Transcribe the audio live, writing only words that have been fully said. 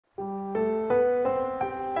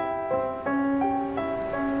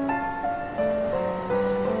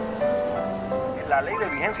de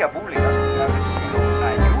vigencia pública ha recibido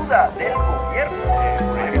ayuda del gobierno.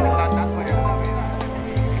 Por ejemplo,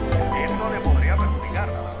 esto le podría perjudicar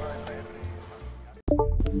a la hora de traer.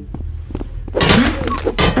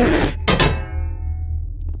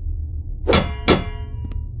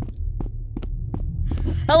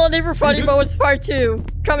 Hello Neighbor Funny Moments Part 2,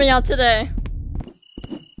 coming out today.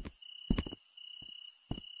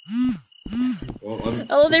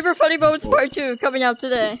 Hello Neighbor Funny Moments Part 2, coming out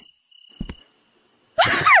today.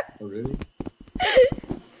 Oh, really?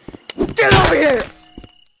 Get over here!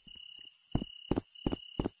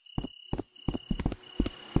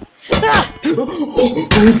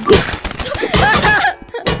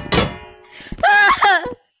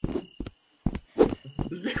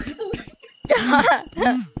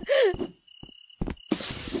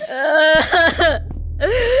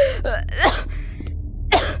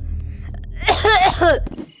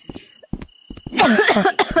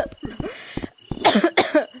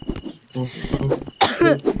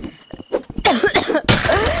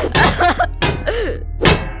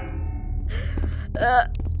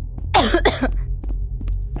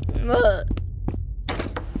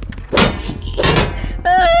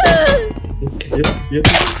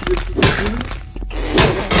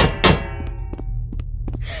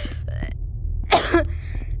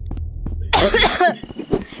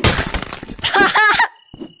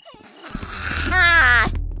 Ah!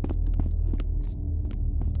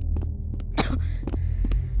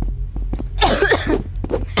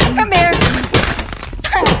 Come here.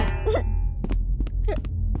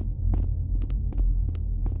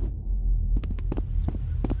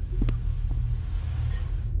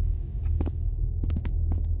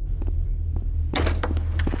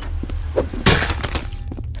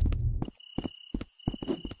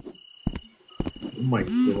 Oh my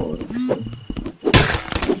god.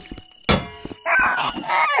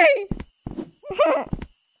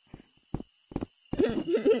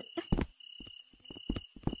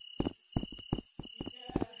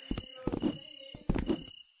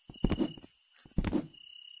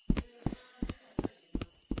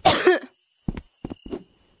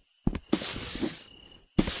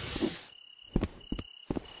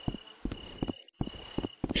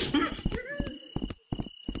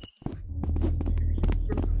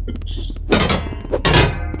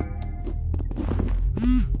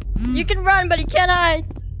 You can run, but he can't hide.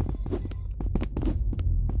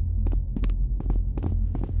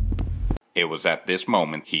 It was at this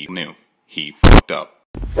moment he knew. He fucked up.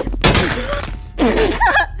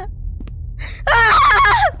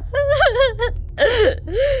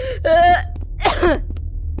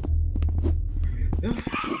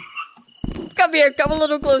 Come here, come a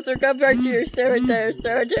little closer, come back here, stay right there,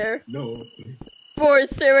 stay right there. No. Boris,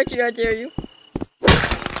 stay right here, I dare you.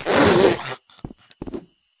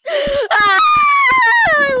 Ah,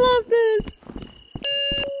 I love this.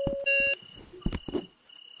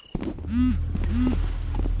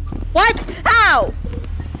 What? How?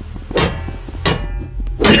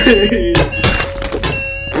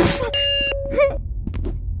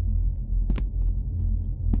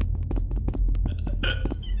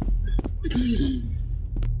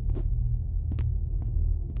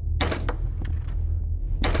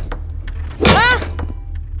 Ah!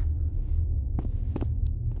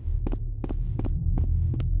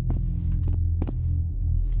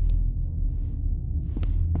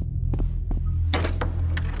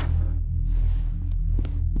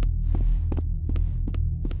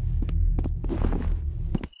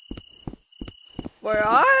 Where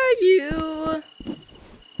are you?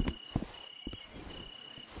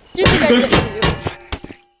 You think I get you?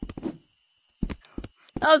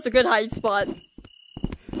 That was a good hide spot. No!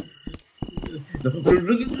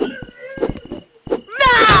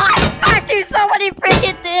 I smacked you so many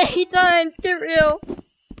freaking times! Get real!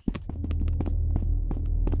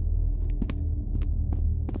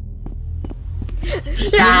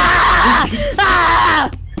 Ah! Ah!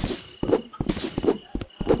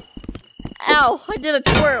 Ow, I did a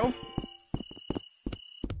twirl.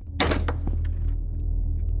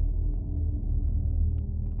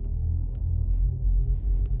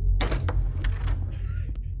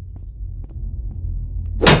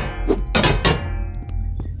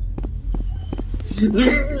 Did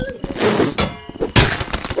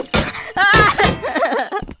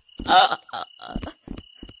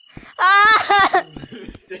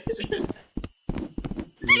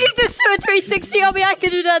you just do a 360 on me? I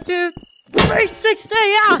can do that too. 360,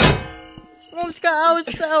 yeah! I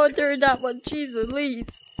was during that one. Jesus,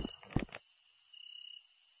 please.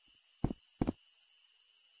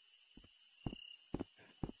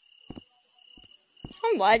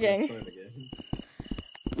 I'm lagging.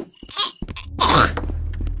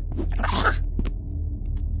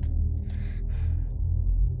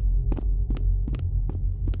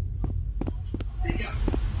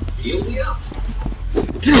 Heal me up.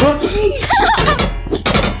 Come on,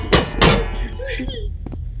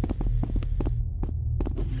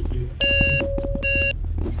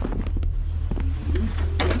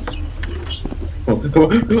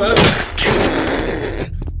 come on.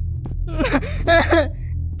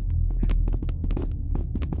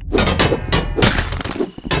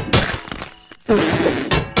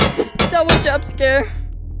 Double jump scare.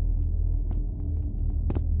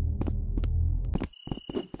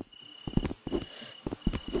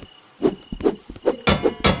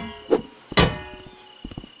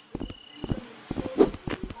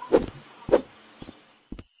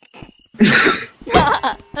 No.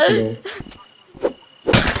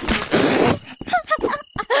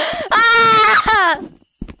 Ah!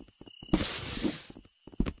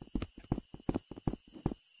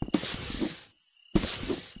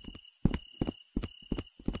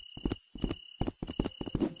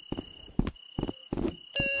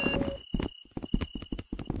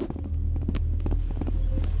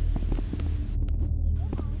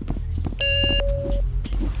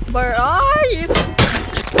 Where are you?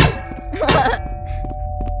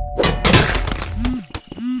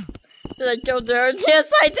 Did I kill Jared?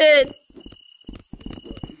 Yes, I did.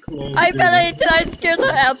 I bet I did. I scare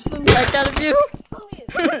the absolute heck out of you.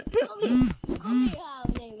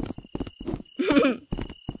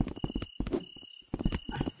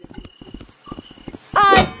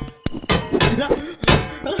 I.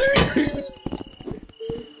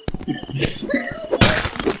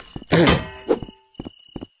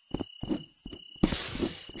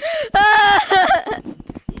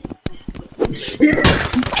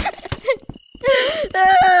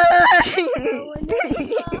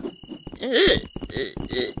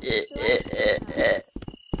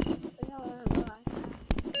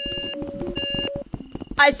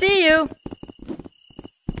 I see you.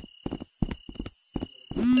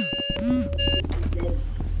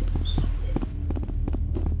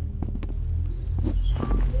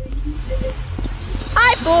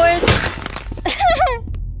 Hi, boys.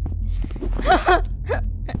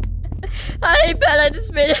 I bet I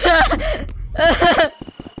just made it.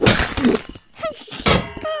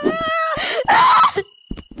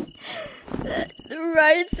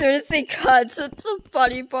 Right as soon as he cuts, it's the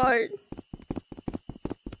funny part.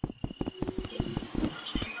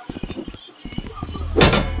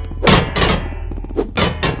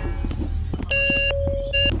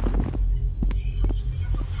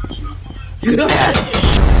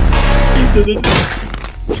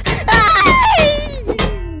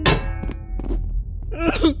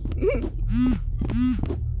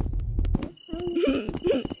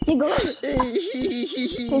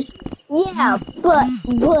 Yeah, but.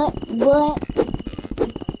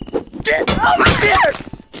 Get over here!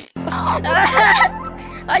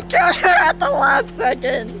 I killed her at the last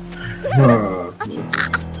second.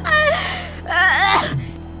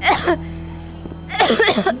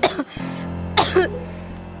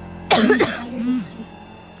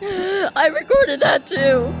 I recorded that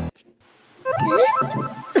too.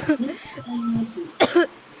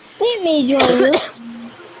 Let me join this.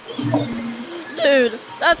 Dude,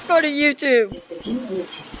 let's go to YouTube.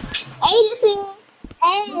 Edison.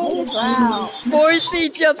 Hey, wow. Boys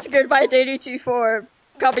Feet Jump Scared by Day224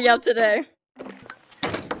 coming out today.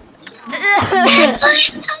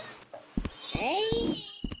 Hey.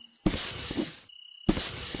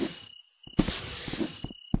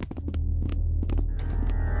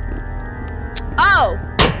 Oh!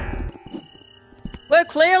 Well,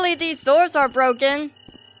 clearly these doors are broken.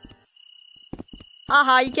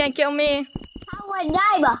 Haha, you can't kill me. How would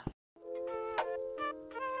neighbor?